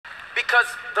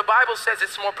Because the Bible says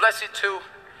it's more blessed to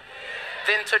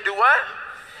than to do what?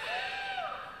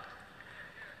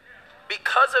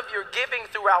 Because of your giving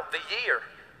throughout the year,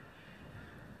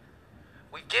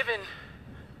 we've given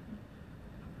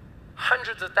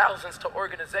hundreds of thousands to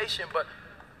organization, but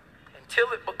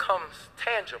until it becomes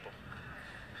tangible,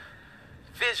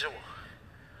 visual,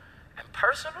 and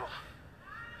personal,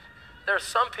 there are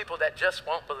some people that just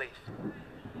won't believe.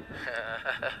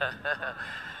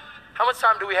 How much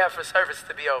time do we have for service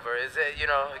to be over? Is it,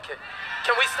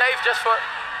 can we save just for,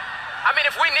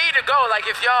 if we need to go, like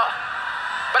if y'all,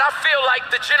 but I feel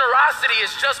like the generosity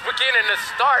is just beginning to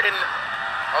start and,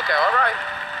 okay, all right.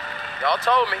 Y'all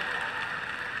told me.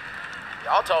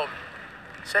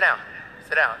 Sit down.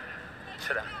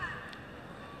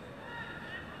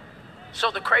 So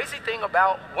the crazy thing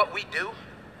about what we do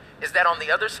is that on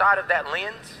the other side of that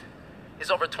lens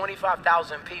is over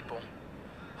 25,000 people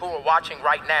who are watching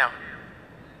right now.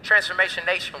 Transformation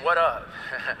Nation, what up?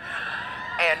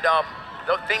 And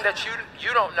the thing that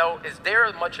you don't know is they're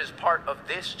as much as part of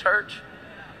this church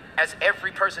as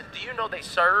every person. Do you know they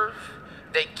serve,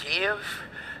 they give,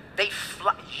 they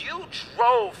fly? You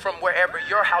drove from wherever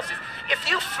your house is. If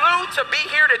you flew to be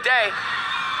here today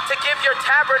to give your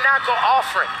tabernacle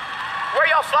offering, where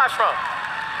y'all fly from?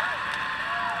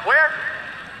 Where?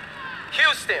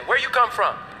 Houston. Where you come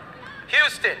from?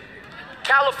 Houston.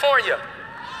 California.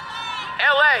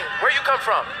 LA. Where you come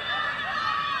from?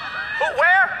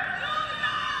 Where?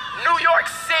 New York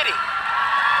City.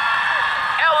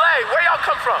 LA. Where y'all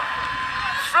come from?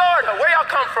 Florida. Where y'all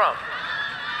come from?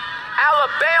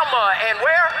 Alabama. And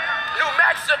where? New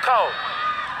Mexico.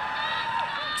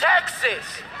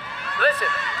 Texas. Listen.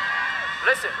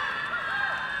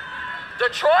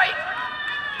 Detroit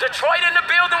in the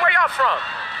building. Where y'all from?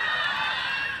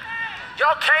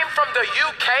 Y'all came from the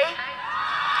UK?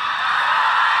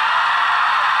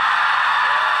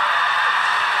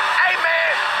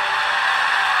 Amen.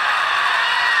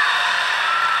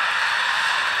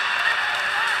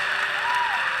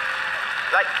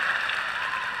 Like,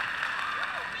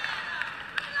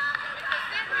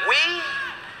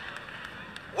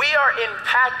 we are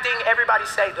impacting, everybody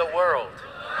say the world.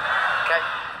 Okay?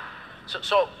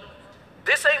 So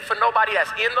this ain't for nobody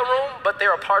that's in the room, but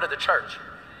they're a part of the church.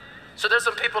 So there's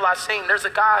some people I've seen. There's a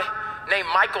guy named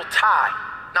Michael Ty.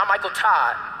 Not Michael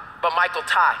Todd, but Michael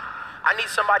Ty. I need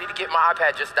somebody to get my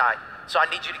iPad just died. So I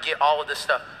need you to get all of this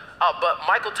stuff. But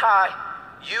Michael Ty,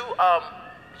 you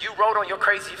wrote on your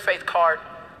Crazy Faith card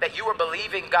that you were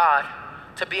believing God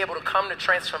to be able to come to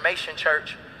Transformation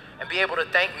Church and be able to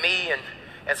thank me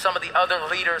and some of the other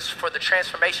leaders for the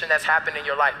transformation that's happened in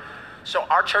your life. So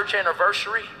our church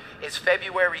anniversary is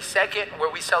February 2nd, where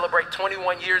we celebrate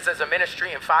 21 years as a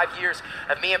ministry and 5 years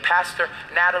of me and Pastor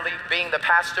Natalie being the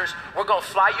pastors. We're gonna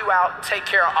fly you out, take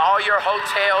care of all your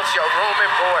hotels, your room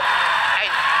and board.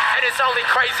 And it's only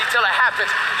crazy till it happens.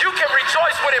 You can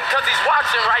rejoice with him because he's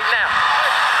watching right now.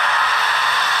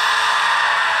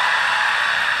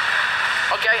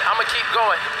 Okay, I'm gonna keep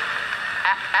going.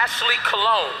 Ashley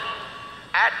Cologne,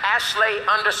 at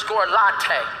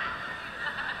Ashley_latte.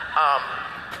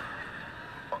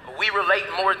 We relate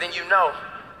more than you know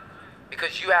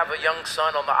because you have a young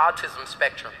son on the autism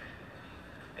spectrum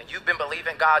and you've been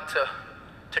believing God to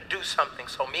do something.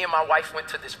 So me and my wife went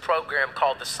to this program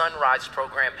called the Sunrise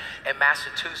Program in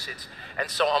Massachusetts.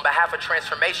 And so on behalf of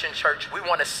Transformation Church, we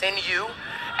want to send you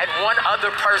and one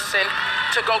other person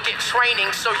to go get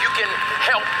training so you can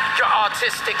help your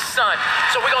autistic son.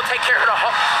 So we're going to take care of the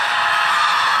whole...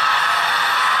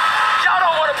 Y'all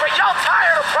don't want to pray. Y'all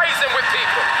tired of praising with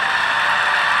people.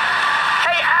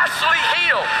 Hey, Ashley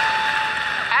Hill,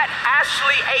 at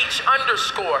Ashley H_,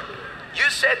 you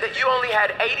said that you only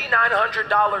had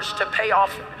 $8,900 to pay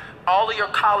off all of your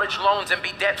college loans and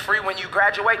be debt-free when you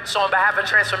graduate. So on behalf of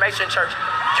Transformation Church,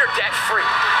 you're debt-free.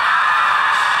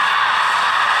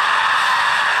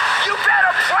 You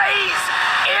better praise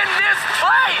in this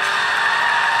place.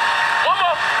 One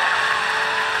more.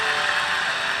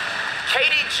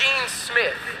 Katie Jean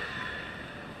Smith,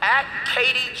 at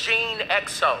Katie Jean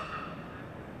XO.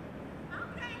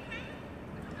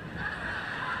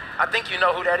 I think you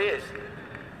know who that is.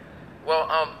 Well,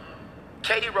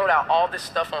 Katie wrote out all this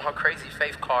stuff on her Crazy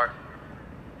Faith card,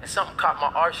 and something caught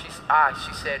my eye.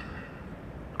 She said,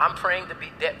 I'm praying to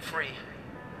be debt-free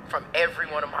from every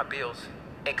one of my bills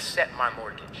except my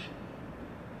mortgage.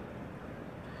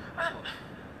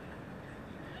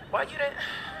 Why you didn't?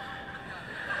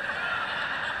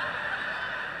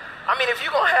 If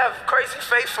you're gonna have crazy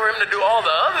faith for him to do all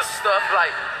the other stuff,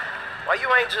 like, why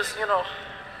you ain't just,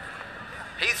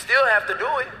 he still have to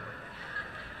do it.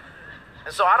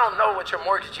 And so I don't know what your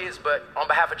mortgage is, but on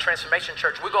behalf of Transformation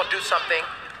Church, we're gonna do something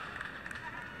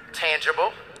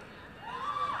tangible.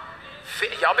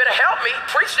 Y'all better help me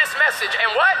preach this message. And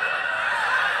what?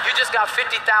 You just got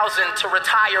 $50,000 to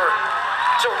retire,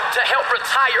 to help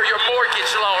retire your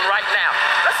mortgage loan right now.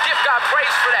 Let's give God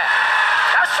praise for that.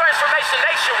 That's Transformation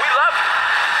Nation. We love you.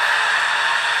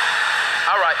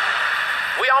 All right,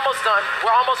 we almost done.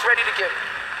 We're almost ready to give.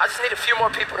 I just need a few more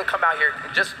people to come out here,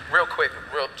 just real quick,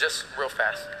 just real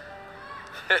fast.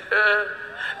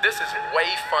 This is way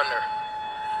funner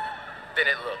than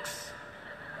it looks.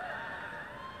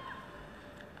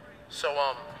 So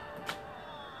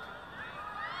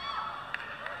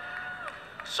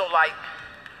like,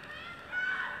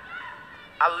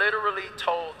 I literally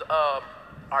told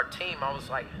our team, I was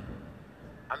like,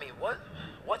 I mean,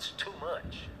 what's too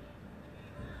much?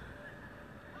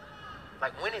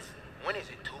 Like, when is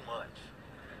it too much?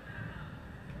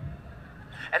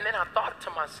 And then I thought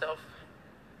to myself,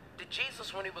 did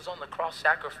Jesus, when he was on the cross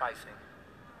sacrificing,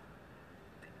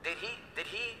 did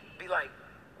he be like,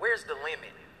 where's the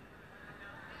limit?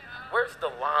 Where's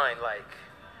the line? Like,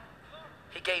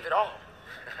 he gave it all.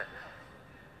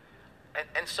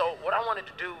 and so what I wanted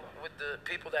to do with the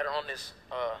people that are on this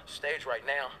stage right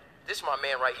now, this is my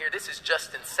man right here. This is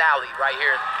Justin Sally right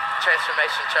here at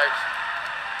Transformation Church.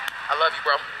 I love you,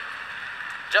 bro.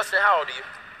 Justin, how old are you?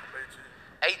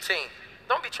 18.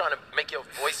 Don't be trying to make your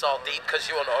voice all deep because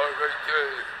you want to,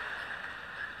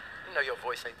 you know your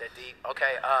voice ain't that deep.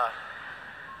 Okay,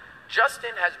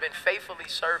 Justin has been faithfully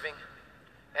serving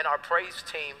in our praise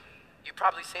team. You've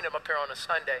probably seen him up here on a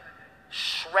Sunday,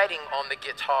 shredding on the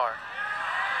guitar.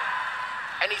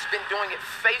 And he's been doing it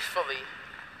faithfully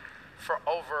for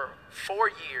over 4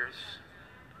 years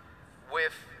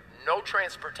with no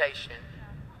transportation.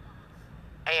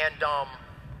 And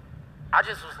I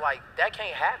just was like, that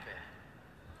can't happen.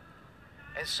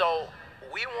 And so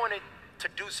we wanted to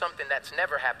do something that's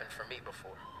never happened for me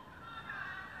before.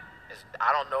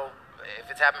 I don't know if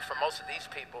it's happened for most of these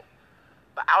people,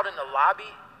 but out in the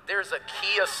lobby, there's a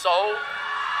Kia Soul.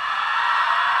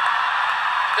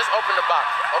 Just open the box,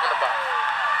 open the box.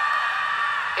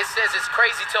 It says it's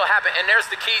crazy till it happened, and there's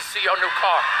the keys to your new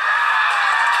car.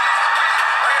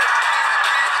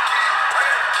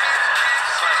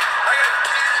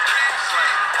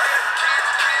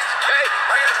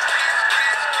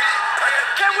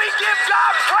 Can we give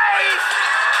God praise?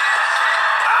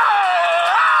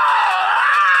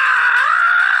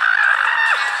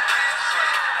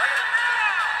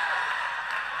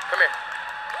 Come here.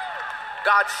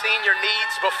 God's seen your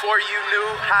needs before you knew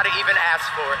how to even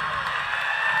ask for it.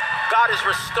 God is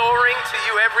restoring to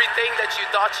you everything that you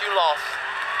thought you lost.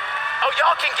 Oh,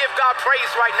 y'all can give God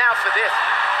praise right now for this.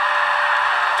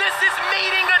 This is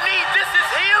meeting a need. This is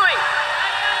healing.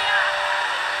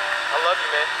 I love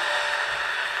you, man.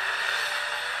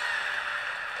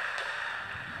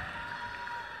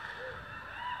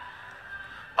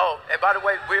 Oh, and by the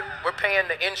way, we're paying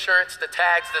the insurance, the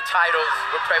tags, the titles.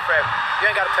 We're paying for everything.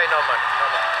 You ain't got to pay no money. No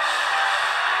money.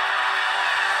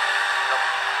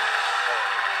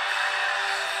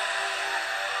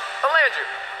 Landry.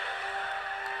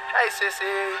 Hey,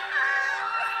 sissy.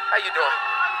 How you doing?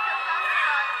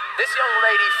 This young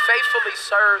lady faithfully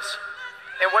serves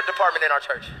in what department in our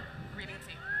church? Greeting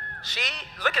team. She,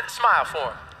 look at the smile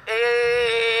for him.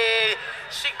 Hey,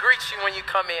 she greets you when you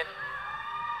come in.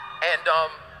 And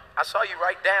I saw you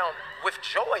write down with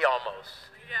joy almost.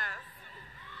 Yes.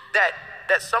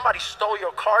 That somebody stole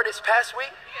your car this past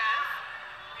week? Yes.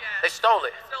 Yes. They stole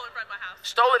it. Stole it in front of my house.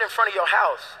 Stole it in front of your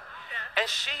house. Yes. And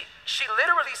she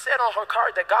literally said on her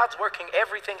card that God's working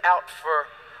everything out for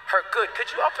her good.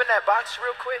 Could you open that box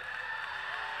real quick?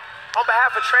 On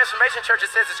behalf of Transformation Church, it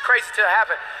says it's crazy till it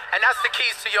happened. And that's the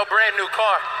keys to your brand new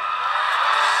car.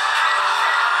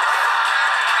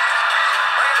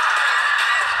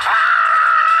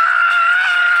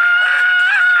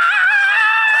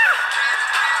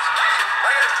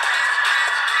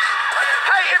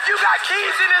 Hey, if you got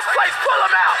keys in this place, pull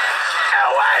them out.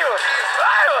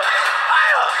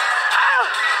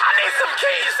 I need some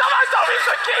keys. Somebody told me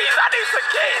some keys. I need some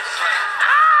keys.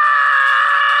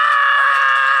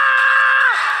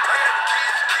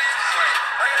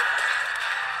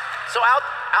 So out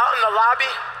in the lobby,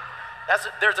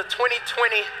 there's a 2020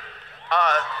 Kia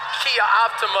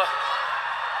Optima,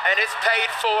 and it's paid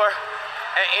for,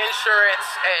 and insurance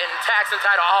and tax and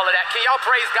title, all of that. Can y'all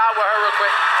praise God with her real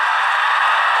quick?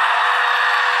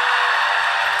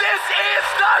 This is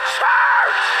the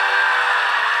church.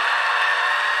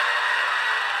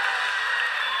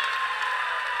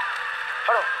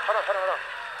 Hold on.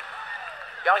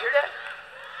 Y'all hear that?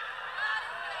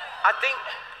 I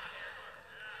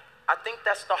I think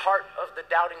that's the heart of the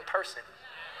doubting person.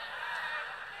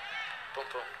 Boom,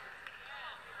 boom.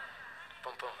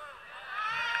 Boom, boom.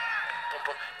 Boom,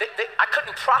 boom. I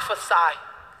couldn't prophesy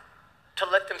to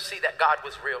let them see that God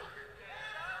was real.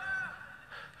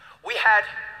 We had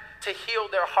to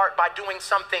heal their heart by doing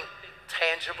something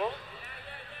tangible,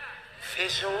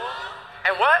 visual,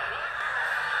 and what?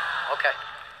 Okay.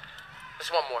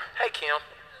 Just one more. Hey, Kim.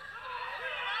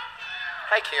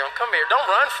 Hey, Kim, come here. Don't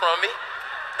run from me.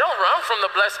 Don't run from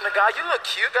the blessing of God. You look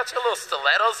cute. Got your little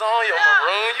stilettos on, your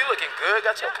maroon. You looking good.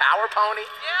 Got your power pony.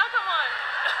 Yeah, come on.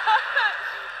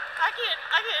 I can't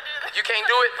do that. You can't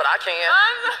do it, but I can.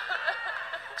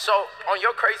 So on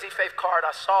your crazy faith card, I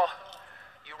saw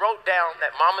you wrote down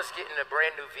that mama's getting a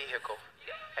brand new vehicle.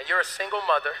 And you're a single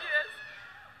mother. Yes.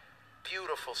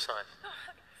 Beautiful son.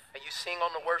 And you sing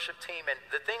on the worship team. And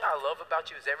the thing I love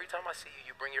about you is every time I see you,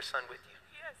 you bring your son with you.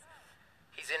 Yes.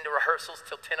 He's into rehearsals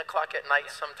till 10 o'clock at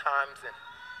night sometimes, and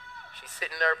she's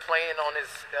sitting there playing on the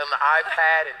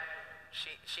iPad, and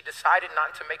she decided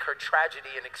not to make her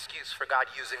tragedy an excuse for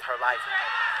God using her life.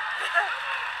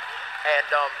 And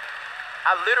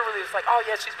I literally was like, oh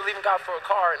yeah, she's believing God for a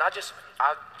car, and I just,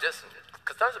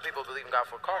 because tons of people believe in God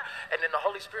for a car, and then the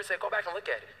Holy Spirit said, go back and look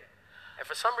at it. And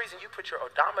for some reason, you put your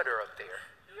odometer up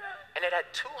there, and it had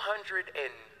 47,000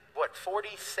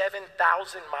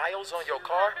 miles on your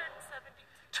car.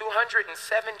 272,000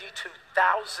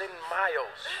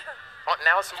 miles.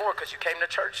 Now it's more because you came to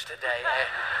church today.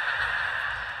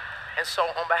 And so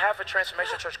on behalf of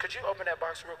Transformation Church, could you open that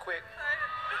box real quick?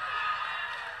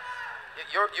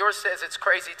 Yours says it's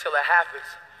crazy till it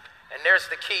happens. And there's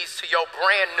the keys to your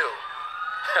brand new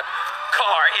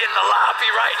car in the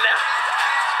lobby right now.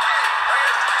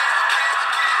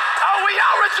 Oh, will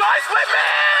y'all rejoice with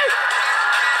me?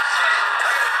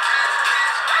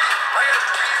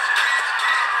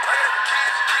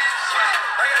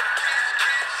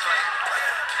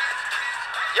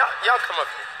 Y'all come up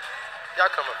here.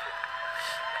 Y'all come up here.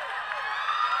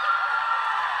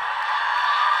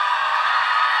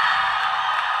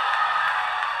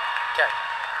 Okay.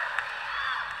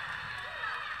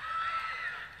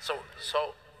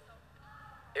 So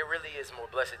it really is more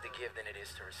blessed to give than it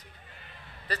is to receive.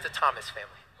 This is the Thomas family.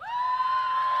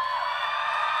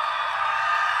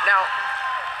 Now,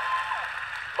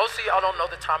 most of y'all don't know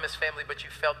the Thomas family, but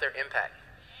you felt their impact.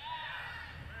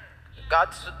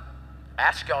 God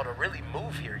asked y'all to really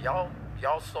move here. Y'all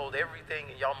sold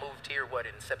everything and y'all moved here, what,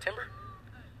 in September?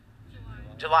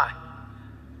 July.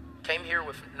 Came here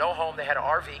with no home. They had an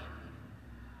RV.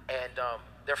 And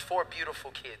they're 4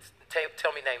 beautiful kids.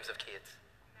 Tell me names of kids.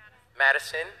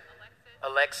 Madison,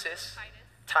 Alexis,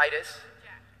 Titus,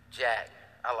 Jack.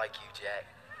 I like you, Jack.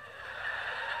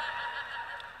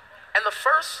 And the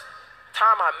first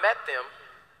time I met them,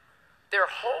 their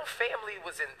whole family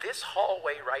was in this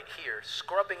hallway right here,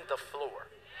 scrubbing the floor.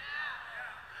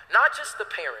 Not just the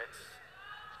parents,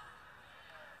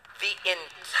 the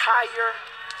entire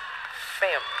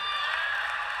family.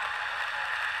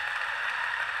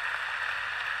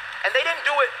 And they didn't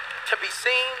do it to be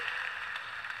seen.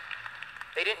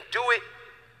 They didn't do it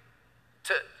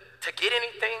to get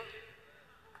anything.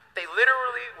 They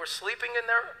literally were sleeping in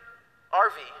their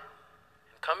RV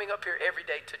and coming up here every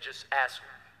day to just ask,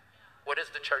 what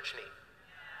does the church need?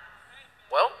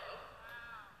 Well,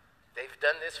 they've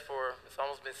done this for, it's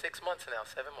almost been 6 months now,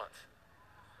 7 months.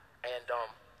 And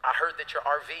I heard that your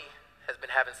RV has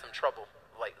been having some trouble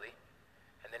lately.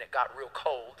 And then it got real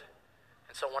cold.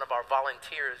 And so one of our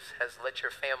volunteers has let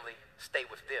your family stay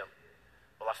with them.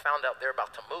 Well, I found out they're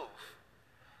about to move.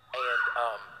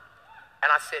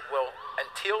 And I said, well,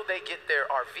 until they get their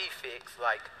RV fixed,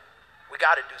 like, we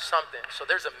got to do something. So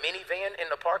there's a minivan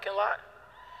in the parking lot.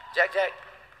 Jack,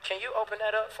 can you open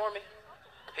that up for me?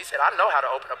 He said, I know how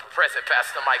to open up a present,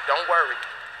 Pastor Mike, don't worry.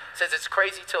 Says it's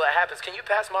crazy till it happens. Can you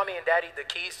pass mommy and daddy the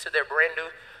keys to their brand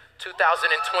new 2020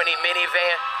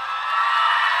 minivan?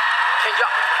 Can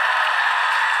y'all,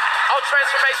 oh,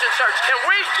 Transformation Church, can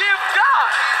we give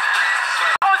God?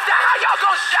 Oh, is that how y'all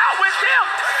gonna shout with them?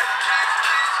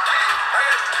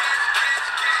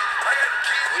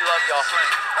 We love y'all.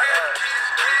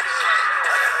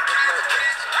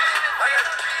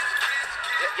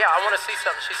 Yeah, I want to see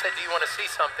something. She said, do you want to see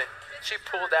something? She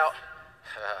pulled out.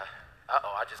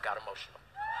 I just got emotional.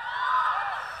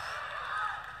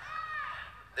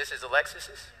 This is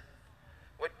Alexis's.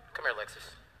 Come here,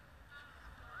 Alexis.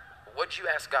 What'd you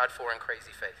ask God for in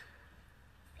crazy faith?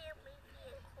 Family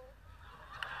vehicle.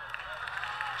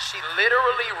 She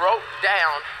literally wrote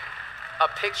down a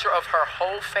picture of her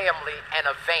whole family and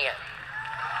a van.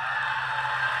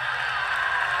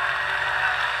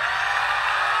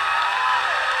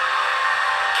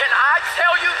 Can I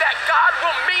that God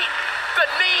will meet the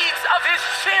needs of his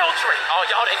children. Oh,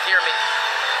 y'all didn't hear me.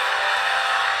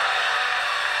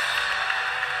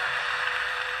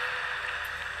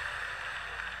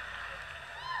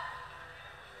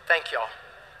 Thank y'all.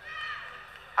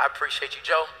 I appreciate you.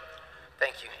 Joe,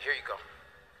 thank you. Here you go.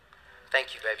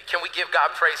 Thank you, baby. Can we give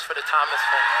God praise for the Thomas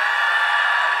family?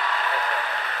 Thank you.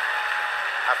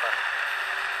 High five.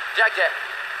 Jack.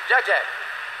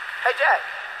 Hey, Jack.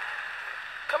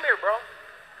 Come here, bro.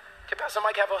 Can Pastor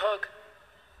Mike have a hug?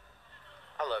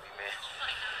 I love you, man.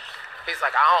 He's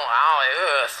like, I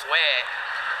don't, sweat.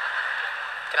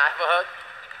 Can I have a hug?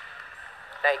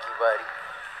 Thank you, buddy.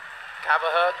 Can I have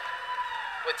a hug?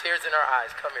 With tears in our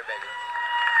eyes. Come here, baby.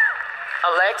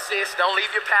 Alexis, don't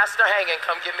leave your pastor hanging.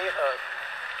 Come give me a hug.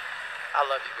 I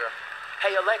love you, girl.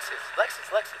 Hey, Alexis.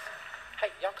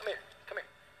 Hey, y'all come here.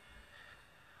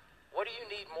 What do you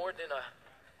need more than a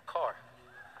car?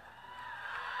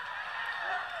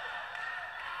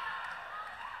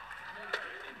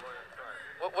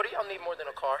 What do y'all need more than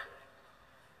a car?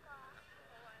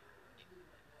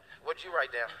 What'd you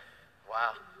write down?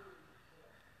 Wow.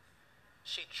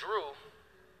 She drew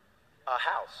a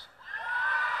house.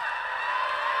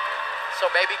 So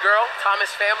baby girl,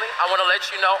 Thomas family, I want to let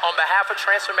you know on behalf of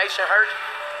Transformation Hurt,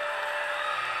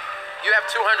 you have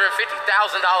 $250,000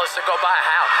 to go buy a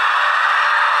house.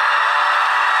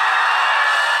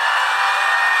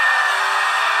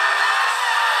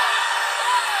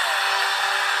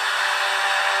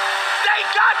 They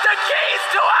got the keys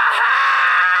to a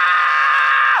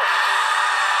house.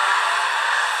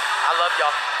 I love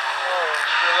y'all.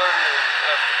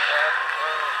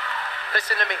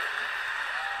 Listen to me.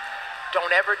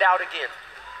 Don't ever doubt again.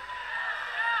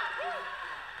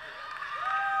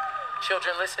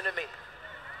 Children, listen to me.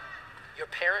 Your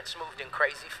parents moved in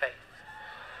crazy faith.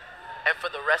 And for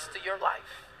the rest of your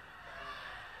life,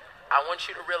 I want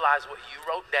you to realize what you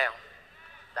wrote down,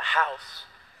 the house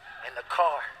and the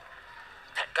car,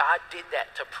 that God did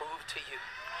that to prove to you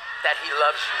that he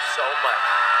loves you so much.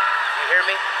 You hear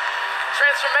me?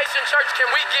 Transformation Church, can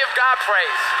we give God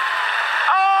praise?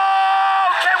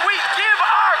 Oh, can we give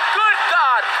our good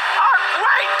God, our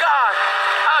great God,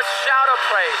 a shout of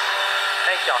praise?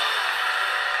 Thank y'all.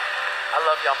 I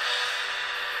love y'all.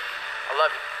 I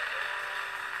love you.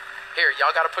 Here,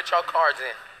 y'all got to put y'all cards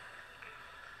in.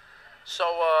 So,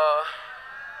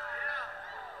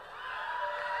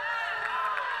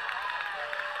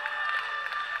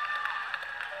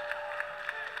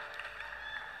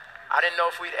 I didn't know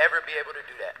if we'd ever be able to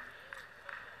do that.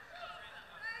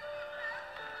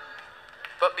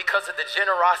 But because of the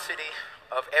generosity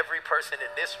of every person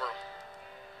in this room,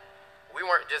 we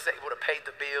weren't just able to pay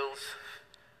the bills.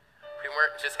 We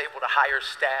weren't just able to hire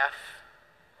staff.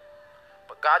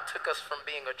 But God took us from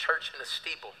being a church in a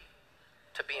steeple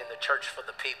to being the church for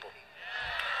the people.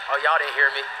 Oh, y'all didn't hear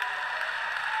me.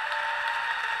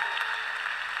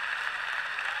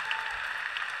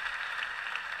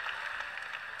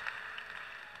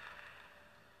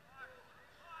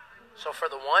 So for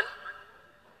the one,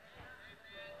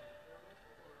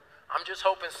 I'm just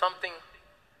hoping something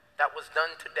that was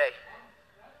done today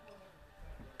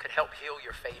could help heal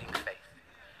your fading faith.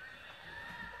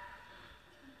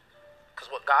 Because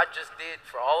what God just did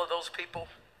for all of those people,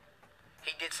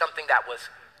 he did something that was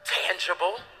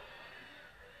tangible,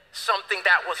 something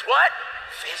that was what?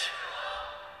 Vision.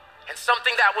 And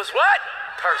something that was what?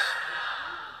 Personal.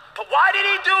 But why did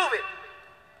he do it?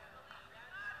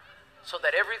 So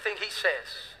that everything he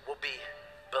says will be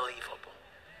believable.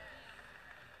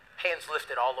 Hands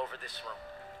lifted all over this room.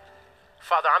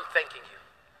 Father, I'm thanking you.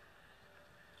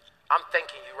 I'm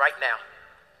thanking you right now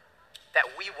that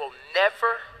we will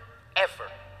never,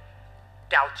 ever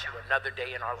doubt you another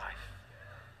day in our life.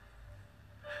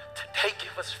 Today,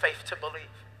 give us faith to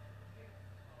believe.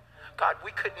 God,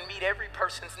 we couldn't meet every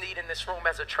person's need in this room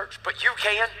as a church, but you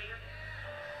can.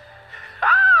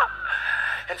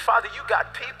 And Father, you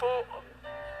got people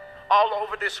all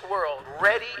over this world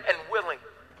ready and willing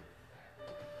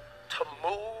to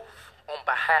move on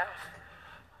behalf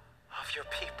of your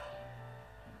people.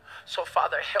 So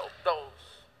Father, help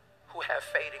those who have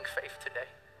fading faith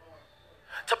today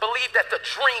to believe that the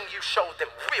dream you showed them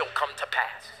will come to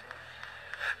pass.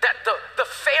 That the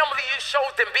family you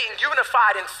showed them being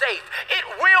unified and safe, it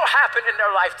will happen in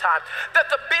their lifetime. That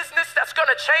the business that's going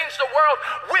to change the world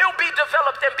will be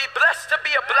developed and be blessed to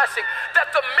be a blessing.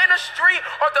 That the ministry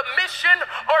or the mission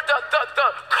or the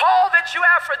call that you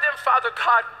have for them, Father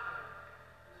God,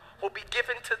 will be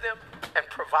given to them and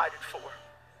provided for.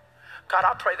 God,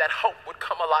 I pray that hope would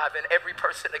come alive in every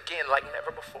person again like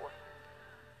never before.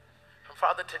 And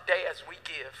Father, today as we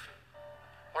give,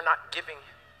 we're not giving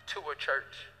to a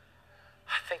church.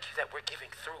 I thank you that we're giving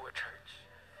through a church.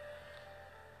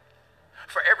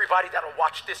 For everybody that'll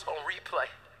watch this on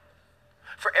replay,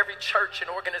 for every church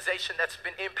and organization that's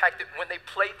been impacted when they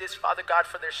played this, Father God,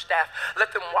 for their staff,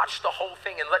 let them watch the whole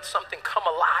thing and let something come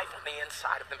alive on the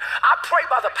inside of them. I pray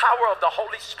by the power of the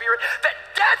Holy Spirit that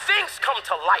dead things come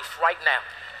to life right now.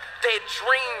 Dead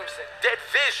dreams and dead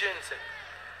visions and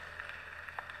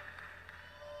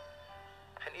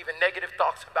even negative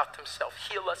thoughts about themselves.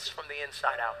 Heal us from the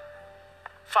inside out.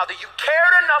 Father, you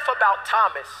cared enough about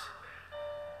Thomas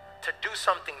to do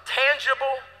something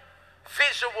tangible,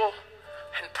 visual,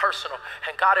 and personal.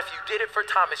 And God, if you did it for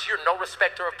Thomas, you're no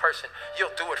respecter of person.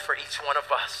 You'll do it for each one of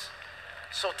us.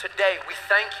 So today, we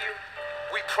thank you.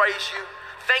 We praise you.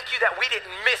 Thank you that we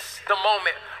didn't miss the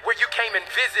moment where you came and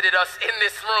visited us in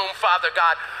this room, Father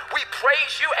God. We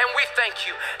praise you and we thank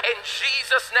you in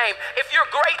Jesus' name. If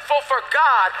you're grateful for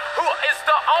God, who is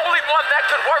the only one that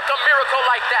could work a miracle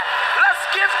like that, let's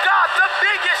give God the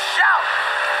biggest shout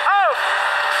of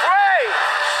praise.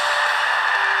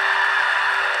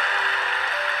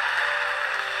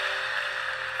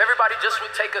 Everybody just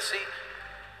would take a seat.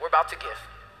 We're about to give.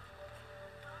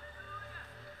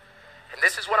 And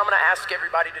this is what I'm going to ask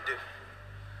everybody to do.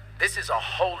 This is a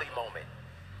holy moment.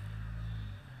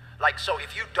 Like, so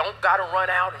if you don't got to run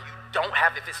out and you don't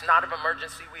have, if it's not an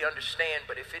emergency, we understand.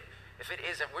 But if it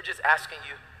isn't, we're just asking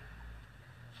you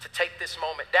to take this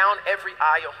moment. Down every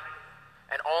aisle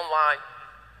and online,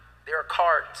 there are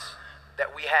cards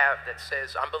that we have that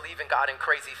says, I'm believing God in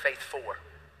Crazy Faith 4.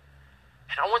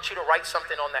 And I want you to write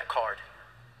something on that card.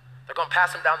 They're going to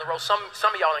pass them down the road. Some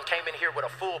of y'all came in here with a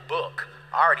full book.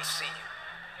 I already see you.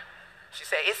 She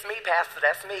said, it's me, Pastor,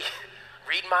 that's me.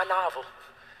 Read my novel.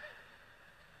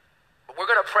 But we're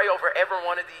going to pray over every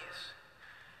one of these.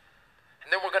 And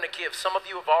then we're going to give. Some of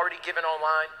you have already given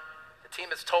online. The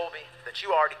team has told me that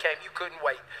you already came. You couldn't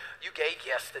wait. You gave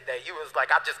yesterday. You was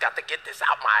like, I just got to get this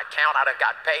out my account. I done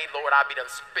got paid. Lord, I be done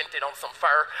spent it on some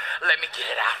fur. Let me get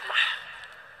it out my...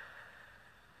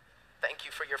 Thank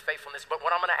you for your faithfulness. But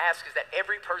what I'm going to ask is that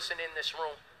every person in this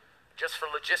room, just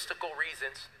for logistical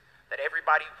reasons, that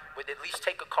everybody would at least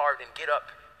take a card and get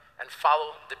up and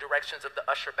follow the directions of the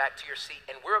usher back to your seat.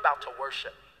 And we're about to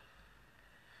worship.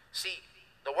 See,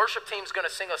 the worship team's going to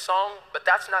sing a song, but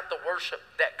that's not the worship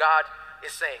that God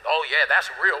is saying. Oh yeah, that's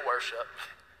real worship.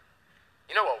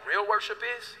 You know what real worship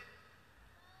is?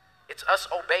 It's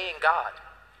us obeying God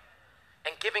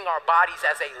and giving our bodies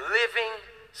as a living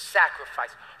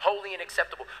sacrifice, holy and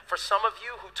acceptable. For some of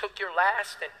you who took your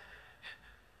last and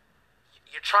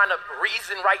you're trying to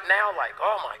reason right now like,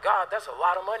 oh my God, that's a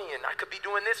lot of money and I could be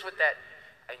doing this with that.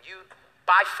 And you,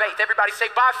 by faith, everybody say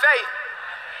by faith.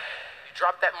 You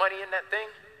drop that money in that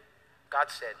thing. God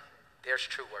said, there's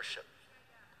true worship.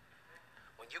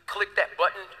 When you click that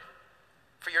button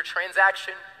for your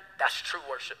transaction, that's true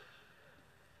worship.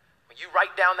 When you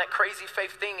write down that crazy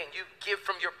faith thing and you give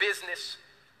from your business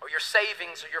or your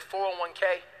savings or your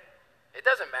 401k, it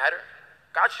doesn't matter.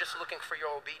 God's just looking for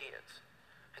your obedience.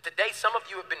 And today, some of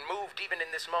you have been moved even in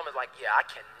this moment like, yeah, I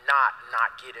cannot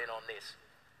not get in on this.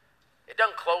 It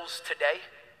doesn't close today.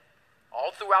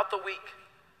 All throughout the week,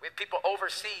 we have people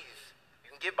overseas.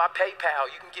 You can give by PayPal.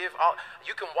 You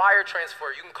can wire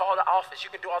transfer. You can call the office.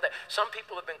 You can do all that. Some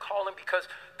people have been calling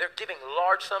because they're giving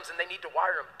large sums and they need to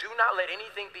wire them. Do not let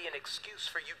anything be an excuse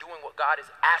for you doing what God is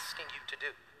asking you to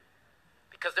do.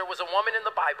 Because there was a woman in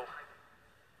the Bible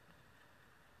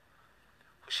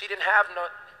who she didn't have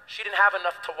enough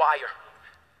to wire.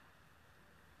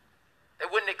 They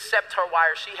wouldn't accept her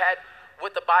wire. She had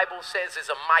what the Bible says is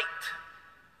a mite,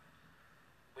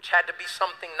 which had to be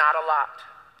something not a lot.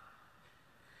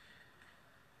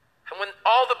 And when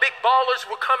all the big ballers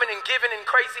were coming and giving in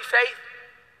crazy faith,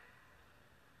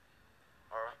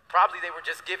 or probably they were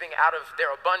just giving out of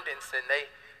their abundance and they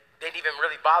didn't even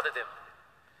really bother them.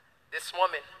 This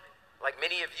woman, like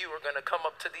many of you, are going to come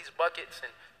up to these buckets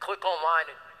and click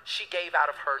online, and she gave out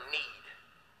of her need.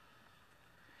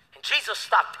 And Jesus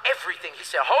stopped everything. He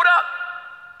said, hold up.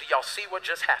 Do y'all see what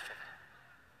just happened?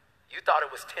 You thought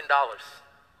it was $10,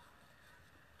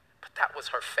 but that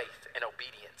was her faith and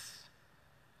obedience.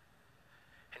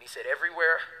 And he said,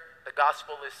 everywhere the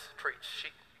gospel is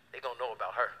preached, they're going to know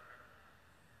about her.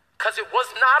 Because it was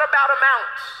not about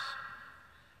amounts.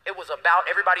 It was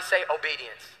about, everybody say,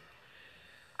 obedience.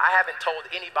 I haven't told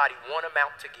anybody one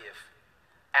amount to give,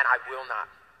 and I will not.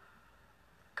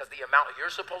 Because the amount you're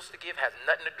supposed to give has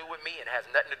nothing to do with me and has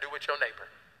nothing to do with your neighbor.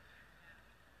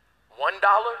 $1, $1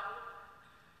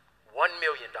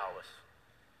 million.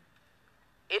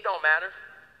 It don't matter,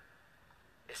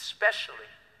 especially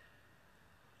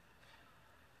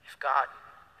if God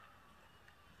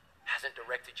hasn't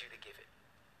directed you to give it.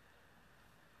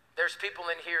 There's people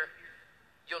in here,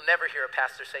 you'll never hear a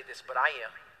pastor say this, but I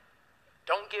am.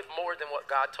 Don't give more than what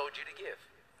God told you to give.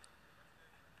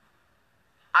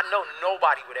 I know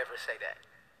nobody would ever say that.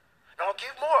 No,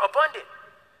 give more, abundant.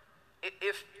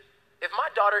 If my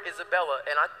daughter Isabella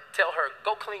and I tell her,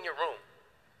 go clean your room,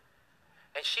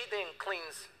 and she then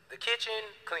cleans the kitchen,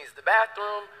 cleans the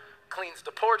bathroom, cleans the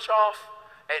porch off,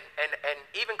 and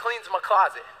even cleans my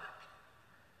closet,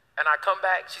 and I come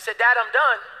back, she said, Dad, I'm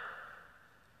done.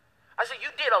 I said,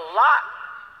 you did a lot.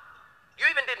 You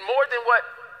even did more than what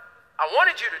I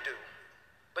wanted you to do,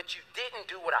 but you didn't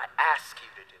do what I asked you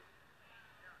to do.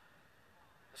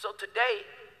 So today,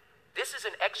 this is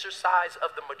an exercise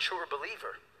of the mature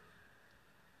believer.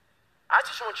 I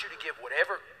just want you to give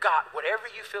whatever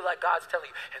you feel like God's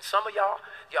telling you. And some of y'all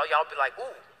be like,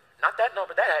 ooh, not that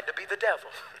number, that had to be the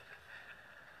devil.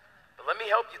 But let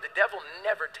me help you, the devil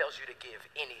never tells you to give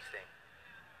anything.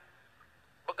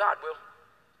 But God will,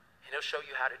 and he'll show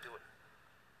you how to do it.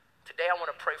 Today I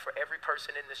want to pray for every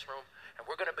person in this room, and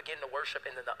we're going to begin to worship,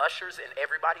 and then the ushers in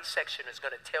everybody's section is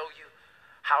going to tell you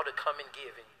how to come and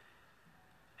give.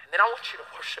 And then I want you to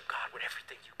worship God with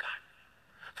everything you got.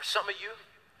 For some of you,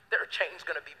 there are chains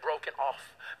going to be broken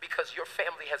off because your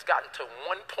family has gotten to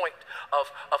one point of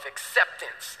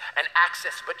acceptance and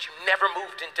access, but you never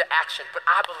moved into action. But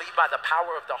I believe by the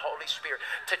power of the Holy Spirit,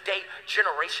 today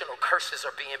generational curses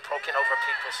are being broken over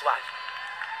people's life.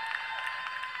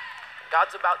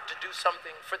 God's about to do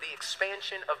something for the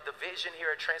expansion of the vision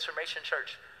here at Transformation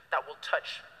Church that will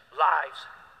touch lives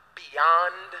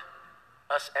beyond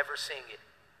us ever seeing it.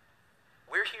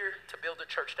 We're here to build a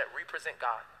church that represents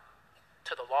God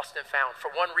to the lost and found for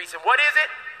one reason. What is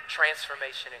it?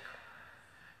 Transformation in Christ.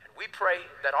 And we pray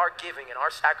that our giving and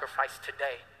our sacrifice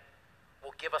today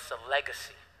will give us a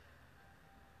legacy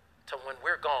to when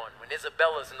we're gone, when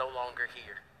Isabella's no longer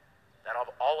here, that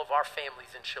all of our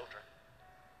families and children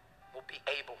will be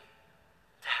able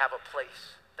to have a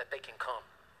place that they can come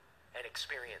and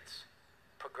experience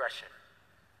progression,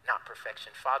 not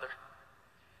perfection. Father,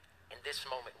 in this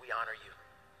moment, we honor you.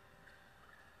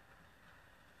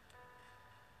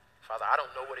 Father, I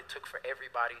don't know what it took for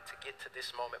everybody to get to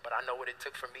this moment, but I know what it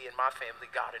took for me and my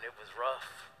family, God, and it was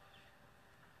rough.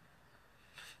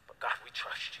 But God, we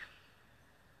trust you.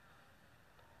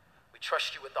 We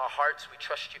trust you with our hearts. We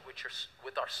trust you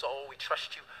with our soul. We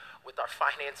trust you with our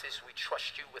finances. We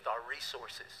trust you with our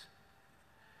resources.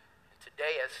 And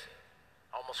today, as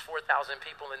almost 4,000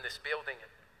 people in this building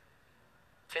and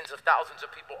tens of thousands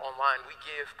of people online, we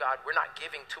give, God, we're not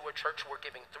giving to a church, we're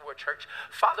giving through a church.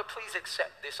 Father, please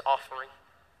accept this offering.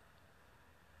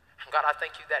 And God, I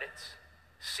thank you that it's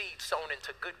seed sown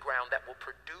into good ground that will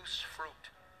produce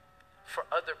fruit for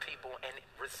other people, and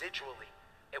residually,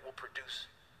 it will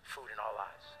produce fruit in our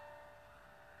lives.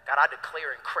 God, I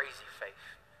declare in crazy faith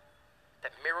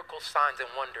that miracles, signs,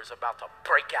 and wonders are about to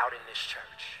break out in this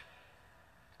church,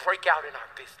 break out in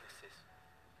our businesses.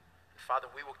 And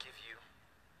Father, we will give you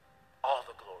all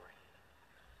the glory,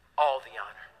 all the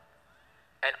honor,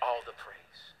 and all the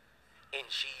praise. In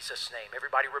Jesus' name.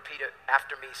 Everybody repeat it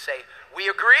after me. Say, we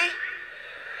agree.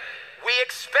 We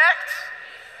expect.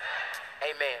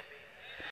 Amen.